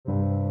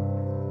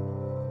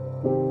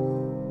Hello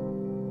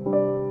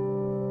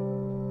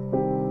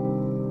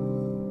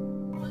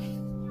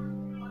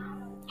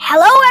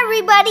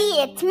everybody,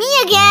 it's me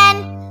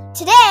again.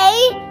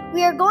 Today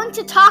we are going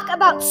to talk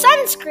about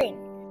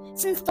sunscreen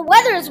since the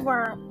weather is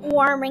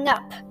warming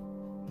up.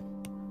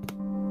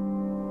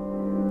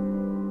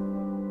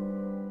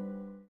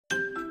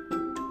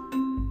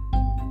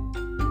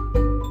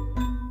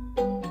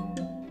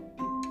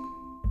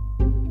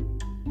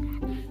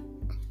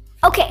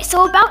 Okay,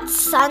 so about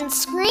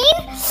sunscreen,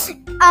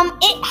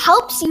 it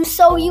helps you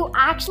so you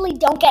actually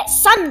don't get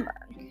sunburn,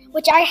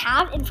 which I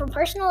have, and from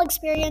personal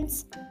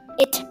experience,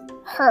 it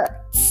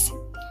hurts.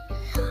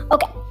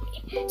 Okay,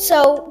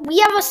 so we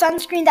have a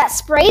sunscreen that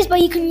sprays,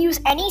 but you can use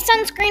any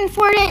sunscreen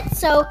for it.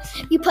 So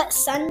you put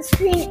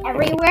sunscreen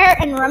everywhere,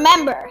 and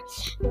remember,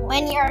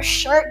 when your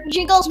shirt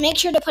jiggles, make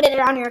sure to put it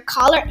around your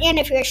collar, and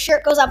if your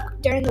shirt goes up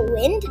during the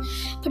wind,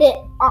 put it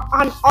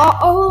on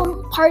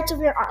all parts of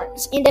your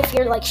arms. And if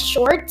your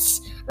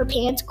shorts or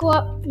pants go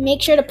up,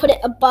 make sure to put it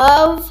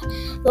above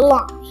the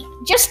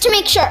line, just to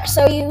make sure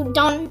so you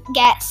don't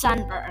get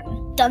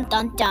sunburn. Dun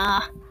dun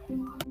dun.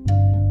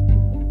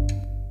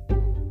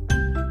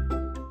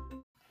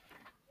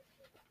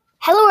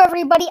 Hello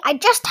everybody, I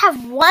just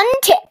have one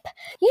tip.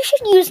 You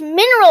should use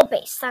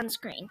mineral-based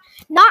sunscreen,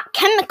 not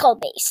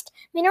chemical-based.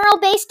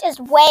 Mineral-based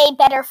is way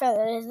better for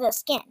the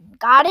skin.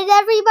 Got it,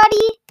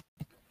 everybody?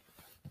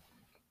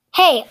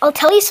 Hey, I'll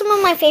tell you some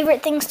of my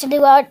favorite things to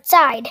do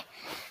outside.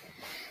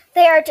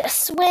 They are to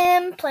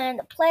swim, play on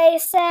the play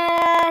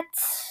set.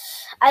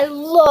 I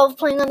love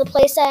playing on the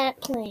play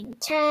set, playing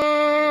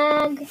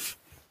tag,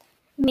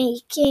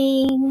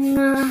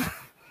 making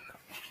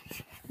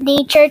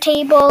nature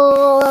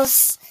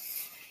tables,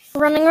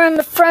 running around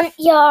the front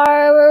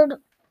yard,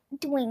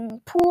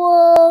 doing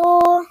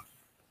pool,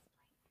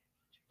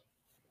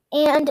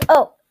 and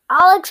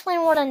I'll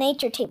explain what a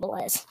nature table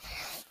is.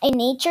 A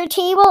nature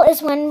table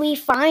is when we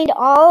find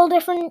all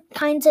different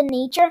kinds of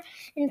nature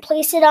and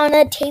place it on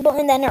a table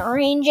and then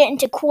arrange it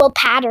into cool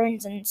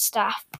patterns and stuff.